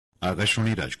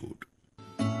આકાશવાણી રાજકોટ.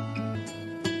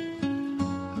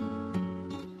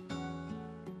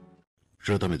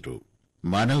 શ્રોતા મિત્રો,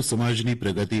 માનવ સમાજની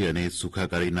પ્રગતિ અને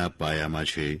સુખાકારીના પાયામાં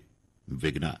છે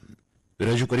વિજ્ઞાન.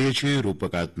 રજૂ કરીએ છીએ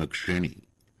રૂપકાત્મક શ્રેણી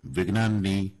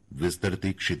વિજ્ઞાનની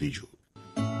વિસ્તરતી ક્ષિતિજો.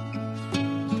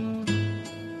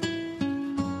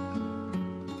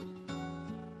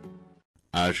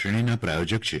 આ શ્રેણીના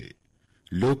પ્રાયોજક છે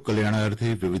લોક કલ્યાણાર્થે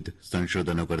વિવિધ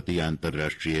સંશોધનો કરતી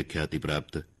આંતરરાષ્ટ્રીય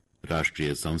ખ્યાતિપ્રાપ્ત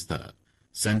રાષ્ટ્રીય સંસ્થા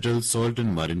central salt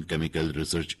and marine chemical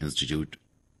research institute,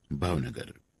 Bhavnagar.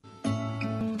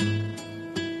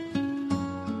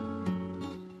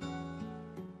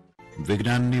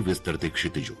 વિજ્ઞાનની વિસ્તરતી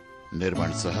ક્ષિતિજો.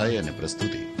 નિર્માણ સહાય અને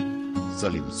પ્રસ્તુતિ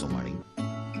સલીમ સોમાણી.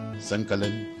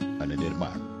 સંકલન અને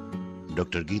નિર્માણ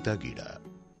ડોક્ટર ગીતા ગીડા.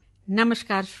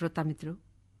 નમસ્કાર શ્રોતા મિત્રો.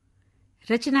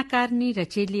 રચનાકારની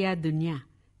રચેલી આ દુનિયા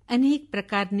અનેક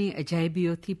પ્રકારની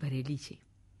અજાયબીઓથી ભરેલી છે.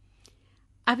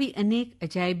 આવી અનેક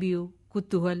અજાયબીઓ,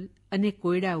 કુતૂહલ અને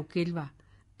કોયડા ઉકેલવા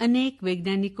અનેક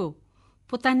વૈજ્ઞાનિકો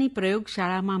પોતાની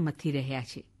પ્રયોગશાળામાં મથી રહ્યા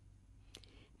છે.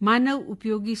 માનવ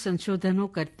ઉપયોગી સંશોધનો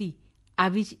કરતી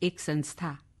આવી જ એક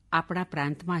સંસ્થા આપણા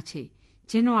પ્રાંતમાં છે,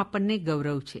 જેનો આપણને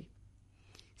ગૌરવ છે.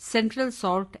 Central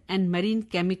salt and marine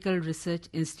chemical research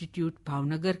institute,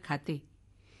 Bhavnagar ખાતે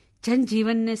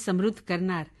જનજીવનને સમૃદ્ધ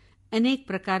કરનાર અનેક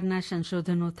પ્રકારના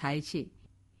સંશોધનો થાય છે,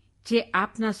 જે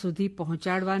આપના સુધી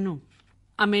પહોંચાડવાનો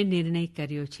અમે નિર્ણય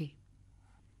કર્યો છે.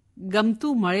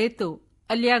 ગમતું મળે તો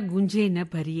અલ્યા ગુંજે ન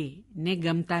ભરીએ, ને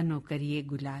ગમતા નો કરીએ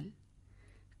ગુલાલ.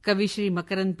 કવિ શ્રી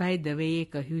મકરંદભાઈ દવેએ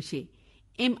કહ્યું છે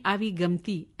એમ આવી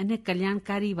ગમતી અને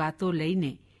કલ્યાણકારી વાતો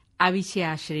લઈને આવી છે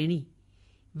આ શ્રેણી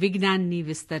વિજ્ઞાનની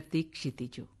વિસ્તરતી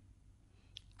ક્ષિતિજો.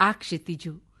 આ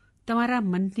ક્ષિતિજો તમારા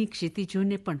મનની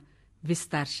ક્ષિતિજોને પણ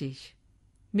વિસ્તારશે જ.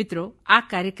 મિત્રો, આ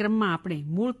કાર્યક્રમમાં આપણે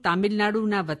મૂળ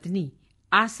તામિલનાડુના વતની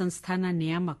આ સંસ્થાના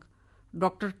નિયામક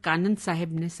ડોક્ટર કાનન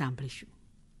સાહેબને સાંભળીશું.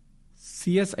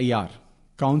 CSIR,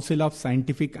 Council of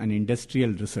Scientific and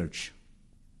Industrial Research,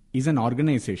 is an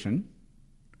organization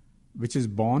which is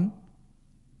born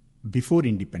before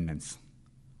independence.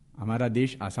 हमारा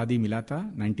देश आज़ादी मिला था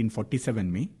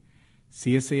 1947 में.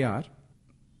 CSIR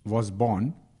was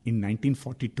born in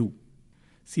 1942.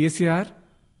 CSIR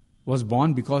was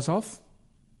born because of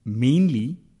mainly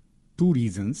two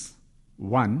reasons.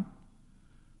 One,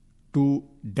 to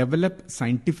develop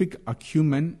scientific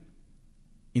acumen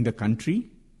in the country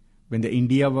when the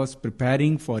India was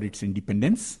preparing for its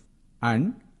independence,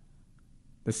 and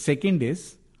the second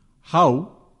is how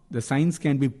the science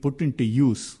can be put into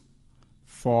use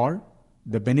for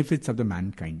the benefits of the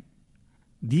mankind.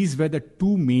 These were the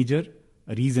two major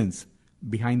reasons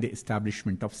behind the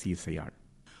establishment of CSIR.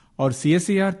 Or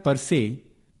CSIR per se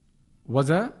was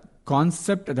a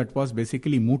concept that was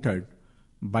basically mooted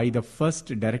by the first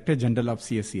Director General of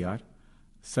CSIR,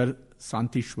 Sir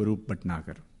Santi Swarup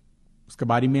Bhavnagar. उसके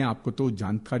बारे में आपको तो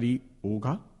जानकारी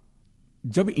होगा.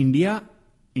 जब India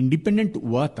independent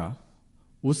हुआ था,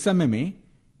 उस समय में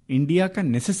इंडिया का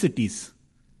नेसेसिटीज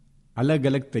अलग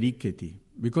अलग तरीके थी.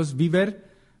 Because we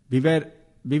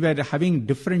were having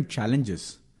different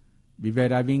challenges. We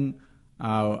were having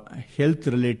health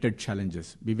related challenges,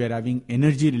 we were having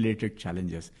energy related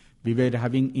challenges, we were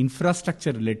having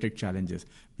infrastructure related challenges,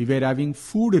 we were having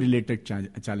food related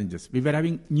challenges, we were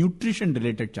having nutrition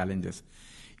related challenges.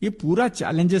 ये पूरा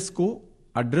challenges को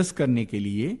address करने के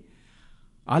लिए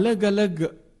अलग अलग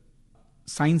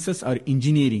sciences और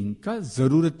engineering का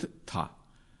जरूरत था.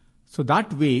 So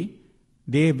that way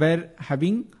they were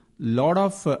having lot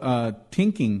of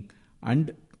thinking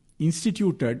and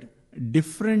instituted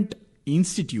different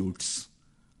institutes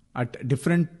at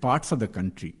different parts of the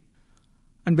country.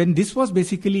 And when this was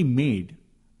basically made,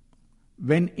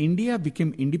 when India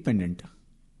became independent,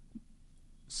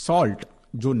 salt,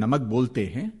 जो नमक बोलते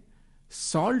हैं,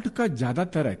 salt का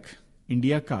ज़्यादातर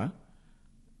India का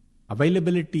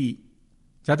availability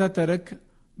ज़्यादातर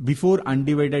before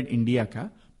undivided India का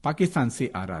पाकिस्तान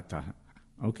से आ रहा था.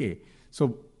 ओके, सो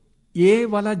ये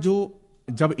वाला जो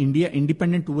जब इंडिया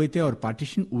इंडिपेंडेंट हुए थे और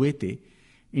पार्टीशन हुए थे,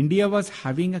 India was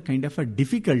having a kind of a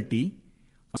difficulty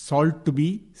salt to be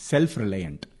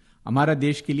self-reliant. हमारा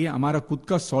देश के लिए हमारा खुद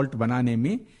का salt बनाने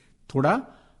में थोड़ा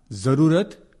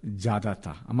जरूरत ज्यादा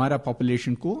था, हमारा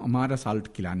पॉपुलेशन को हमारा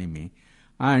salt खिलाने में.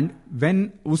 एंड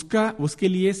व्हेन उसके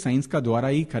लिए साइंस का द्वारा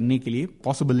ही करने के लिए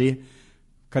पॉसिबल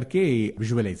करके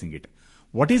visualising it.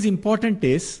 What is important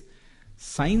is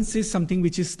science is something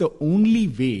which is the only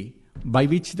way by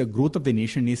which the growth of the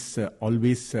nation is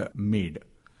always made.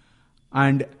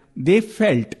 And they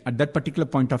felt at that particular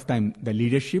point of time, the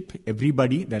leadership,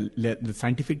 everybody, the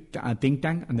scientific think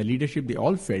tank and the leadership, they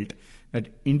all felt that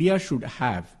India should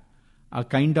have a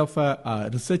kind of a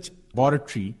research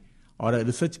laboratory or a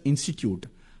research institute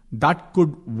that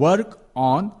could work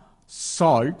on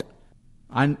salt,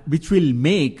 and which will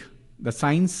make the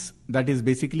science that is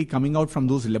basically coming out from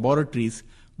those laboratories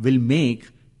will make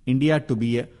India to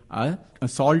be a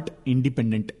salt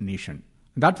independent nation.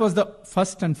 That was the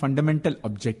first and fundamental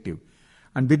objective.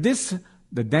 And with this,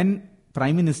 the then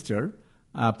Prime Minister,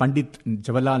 Pandit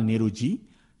Jawaharlal Nehru ji,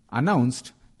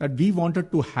 announced that we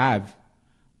wanted to have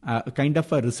a kind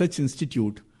of a research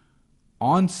institute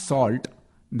on salt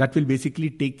that will basically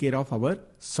take care of our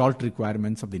salt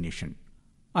requirements of the nation.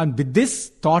 And with this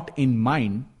thought in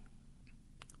mind,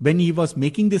 when he was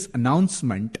making this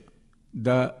announcement,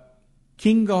 the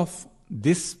king of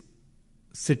this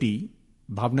city,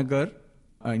 Bhavnagar,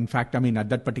 in fact, at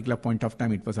that particular point of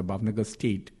time, it was a Bhavnagar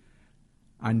state.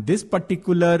 And this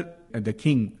particular, the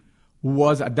king, who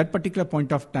was at that particular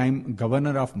point of time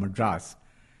governor of Madras,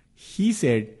 he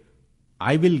said,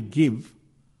 I will give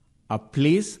a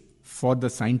place for the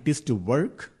scientists to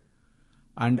work,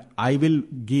 and I will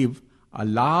give a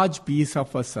large piece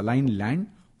of a saline land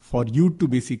for you to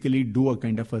basically do a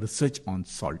kind of a research on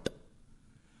salt.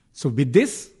 So with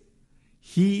this,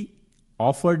 he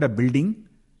offered a building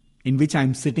in which I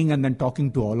am sitting and then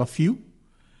talking to all of you,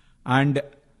 and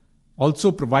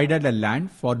also provided a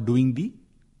land for doing the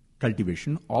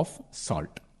cultivation of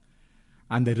salt.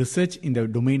 And the research in the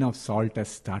domain of salt has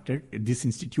started at this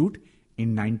institute in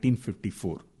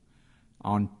 1954.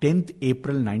 On 10th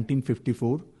April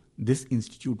 1954, this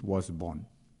institute was born.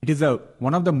 It is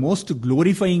one of the most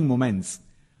glorifying moments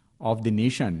of the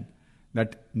nation,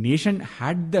 that nation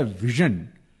had the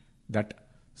vision that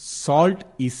salt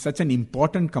is such an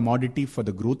important commodity for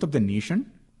the growth of the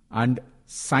nation, and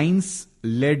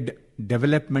science-led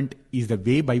development is the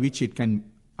way by which it can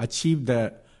achieve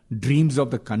the dreams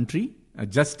of the country, a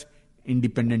just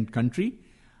independent country.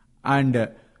 And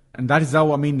that is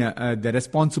how, the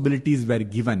responsibilities were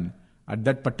given at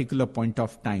that particular point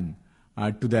of time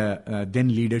to the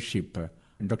then leadership,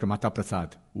 Dr. Mata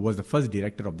Prasad, who was the first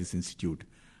director of this institute.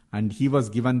 And he was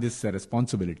given this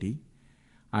responsibility.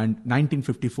 And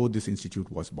 1954, this institute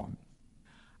was born.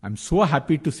 I'm so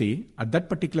happy to say, at that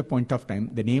particular point of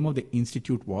time, the name of the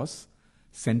institute was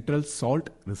Central Salt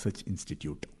Research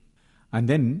Institute. And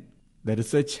then the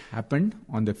research happened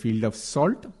on the field of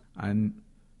salt, and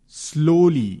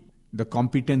slowly the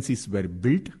competencies were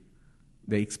built.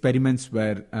 The experiments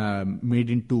were made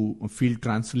into field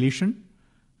translation,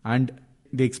 and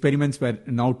the experiments were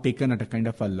now taken at a kind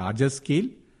of a larger scale.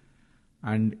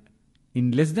 And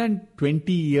in less than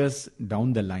 20 years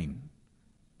down the line,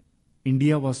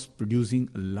 India was producing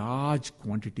large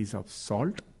quantities of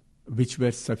salt, which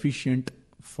were sufficient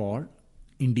for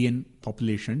Indian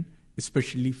population,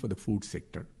 especially for the food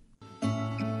sector.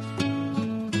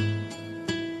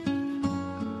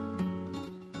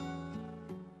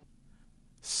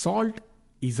 Salt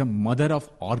is a mother of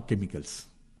all chemicals.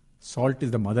 Salt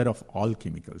is the mother of all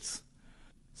chemicals.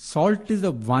 Salt is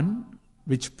the one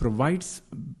which provides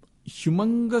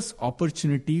humongous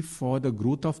opportunity for the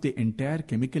growth of the entire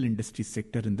chemical industry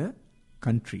sector in the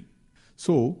country.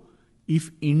 So,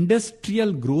 if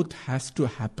industrial growth has to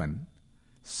happen,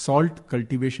 salt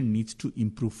cultivation needs to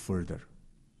improve further.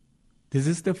 This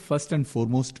is the first and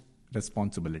foremost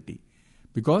responsibility,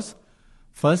 because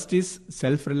first is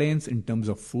self-reliance in terms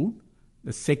of food.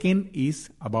 The second is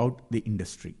about the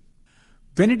industry.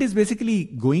 When it is basically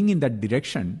going in that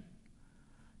direction,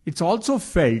 it's also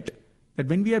felt that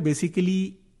when we are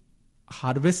basically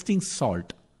harvesting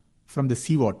salt from the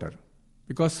seawater,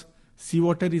 because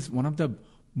seawater is one of the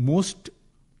most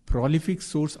prolific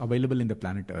source available in the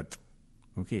planet Earth.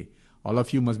 Okay, all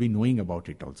of you must be knowing about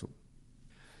it also.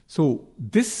 So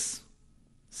this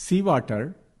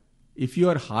seawater, if you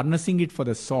are harnessing it for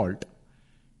the salt,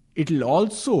 it will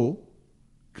also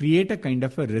create a kind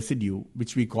of a residue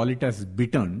which we call it as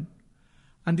bittern.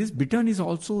 And this bittern is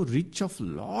also rich of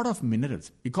lot of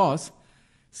minerals, because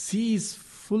sea is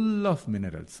full of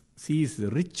minerals. Sea is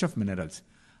rich of minerals.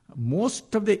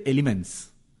 Most of the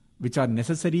elements which are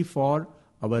necessary for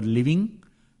our living,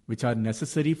 which are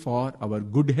necessary for our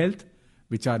good health,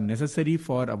 which are necessary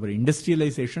for our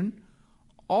industrialization,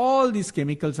 all these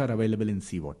chemicals are available in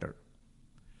seawater.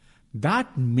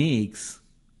 That makes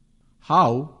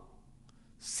how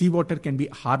seawater can be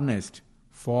harnessed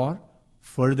for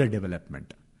further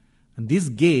development. And this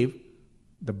gave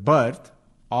the birth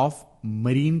of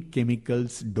marine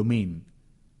chemicals domain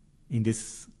in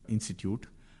this institute.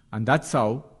 And that's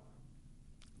how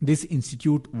this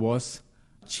institute was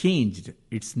changed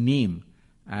its name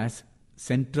as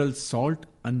Central Salt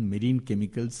and Marine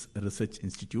Chemicals Research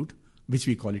Institute, which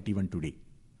we call it even today.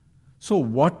 So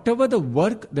whatever the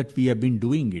work that we have been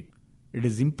doing it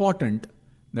is important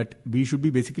that we should be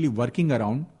basically working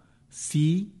around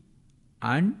sea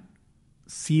and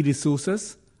sea resources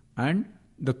and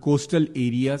the coastal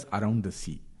areas around the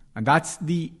sea. And that's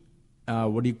the,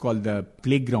 the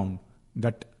playground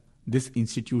that these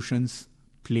institutions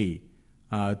play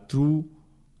through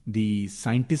the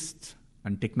scientists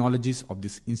and technologists of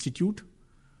this institute,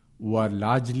 who are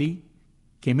largely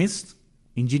chemists,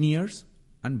 engineers,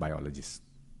 and biologists.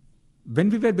 When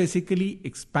we were basically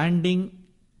expanding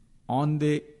on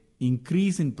the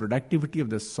increase in productivity of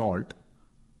the salt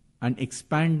and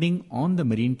expanding on the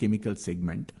marine chemical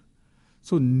segment,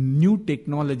 so new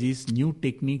technologies, new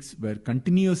techniques were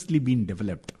continuously being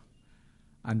developed.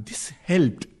 And this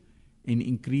helped in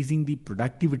increasing the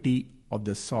productivity of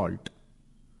the salt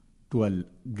to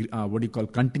a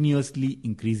continuously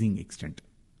increasing extent.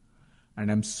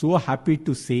 And I'm so happy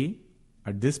to say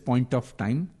at this point of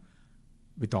time,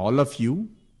 with all of you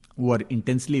who are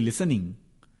intensely listening,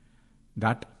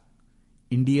 that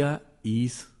India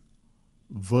is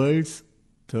world's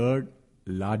third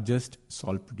largest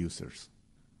salt producers.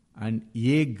 And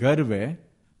ye garv hai,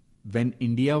 when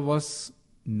India was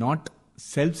not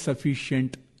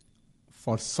self-sufficient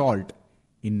for salt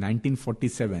in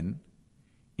 1947,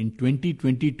 in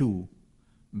 2022,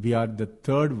 we are the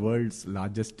third world's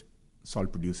largest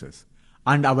salt producers.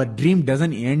 And our dream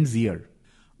doesn't end here.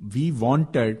 We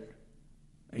wanted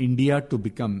India to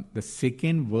become the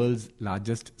second world's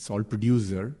largest salt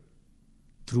producer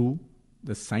through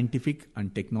the scientific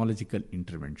and technological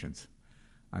interventions.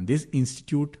 And this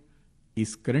institute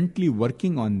is currently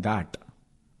working on that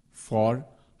for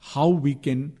how we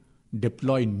can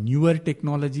deploy newer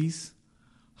technologies,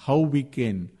 how we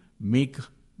can make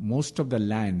most of the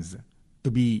lands to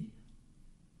be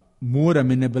more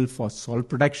amenable for salt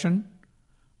production,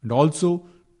 and also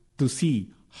to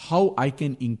see how I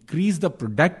can increase the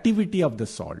productivity of the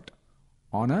salt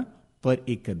on a per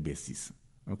acre basis.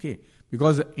 Okay,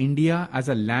 because India as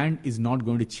a land is not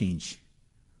going to change.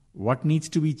 What needs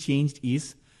to be changed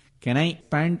is, can I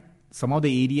expand some of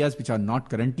the areas which are not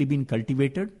currently being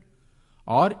cultivated,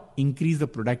 or increase the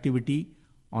productivity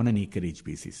on an acreage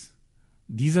basis?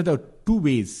 These are the two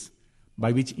ways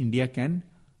by which India can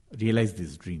realize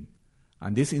this dream.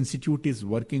 And this institute is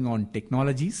working on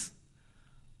technologies.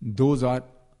 Those are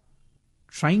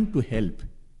trying to help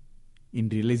in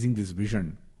realizing this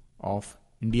vision of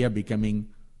India becoming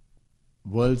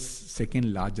world's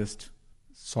second largest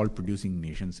salt producing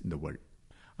nations in the world.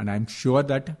 And I'm sure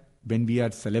that when we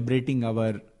are celebrating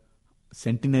our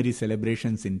centenary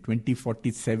celebrations in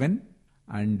 2047,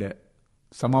 and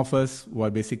some of us who are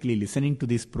basically listening to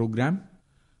this program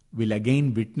will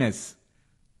again witness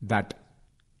that,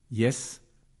 yes,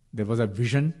 there was a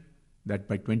vision that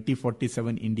by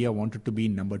 2047 India wanted to be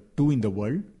number 2 in the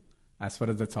world as far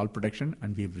as the salt production,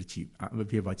 and we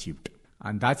have achieved.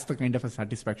 And that's the kind of a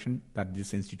satisfaction that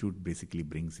this institute basically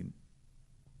brings in.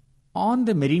 On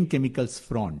the marine chemicals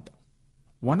front,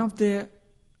 one of the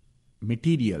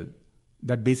material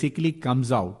that basically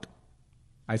comes out,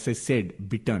 as I said,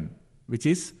 bittern, which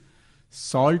is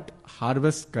salt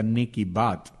harvest करने की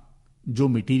बाद जो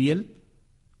material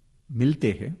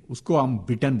मिलते हैं उसको हम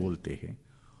बिटन बोलते हैं.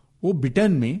 वो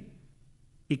बिटन में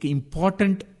एक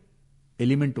इम्पॉर्टेंट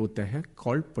एलिमेंट होता है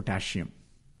called potassium.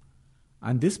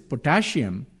 And this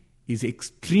potassium is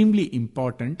extremely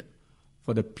important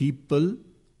for the people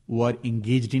who are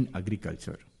engaged in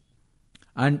agriculture.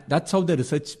 And that's how the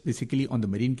research basically on the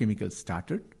marine chemicals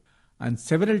started. And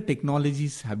several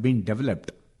technologies have been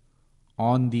developed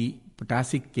on the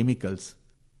potassic chemicals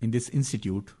in this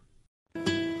institute.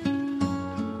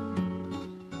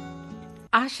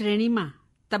 આ શ્રેણીમાં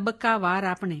તબક્કાવાર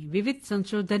આપણે વિવિધ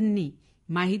સંશોધનની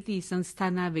માહિતી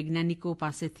સંસ્થાના વૈજ્ઞાનિકો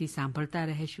પાસેથી સાંભળતા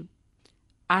રહેશું.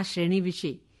 આ શ્રેણી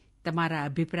વિશે તમારા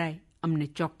અભિપ્રાય અમને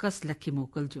ચોક્કસ લખી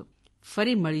મોકલજો.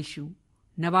 ફરી મળીશું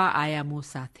નવા આયામો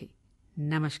સાથે.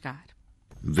 નમસ્કાર.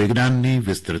 વિજ્ઞાનની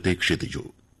વિસ્તૃતિ ક્ષિતિજો.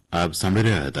 આપ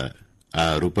સાંભળી રહ્યા હતા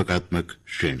આ રૂપકાત્મક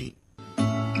શ્રેણી.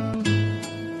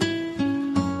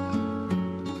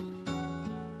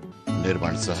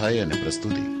 નિર્માણ સહાય અને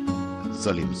પ્રસ્તુતિ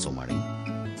સલીમ સોમાણી.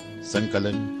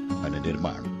 સંકલન અને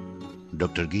નિર્માણ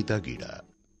ડોક્ટર ગીતા ગીડા.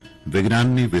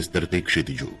 વિજ્ઞાનની વિસ્તૃતિ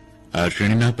ક્ષિતિજો. આ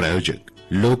શ્રેણીના પ્રાયોજક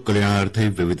લોક કલ્યાણાર્થે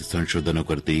વિવિધ સંશોધનો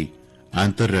કરતી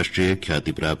આંતરરાષ્ટ્રીય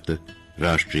ખ્યાતિપ્રાપ્ત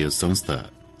રાષ્ટ્રીય સંસ્થા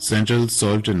central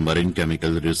salt and marine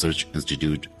chemical research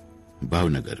institute,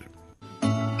 Bhavnagar.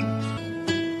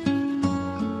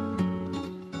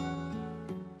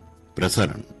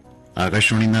 પ્રસારણ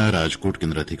આકાશવાણીના રાજકોટ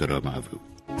કેન્દ્રથી કરવામાં આવ્યું.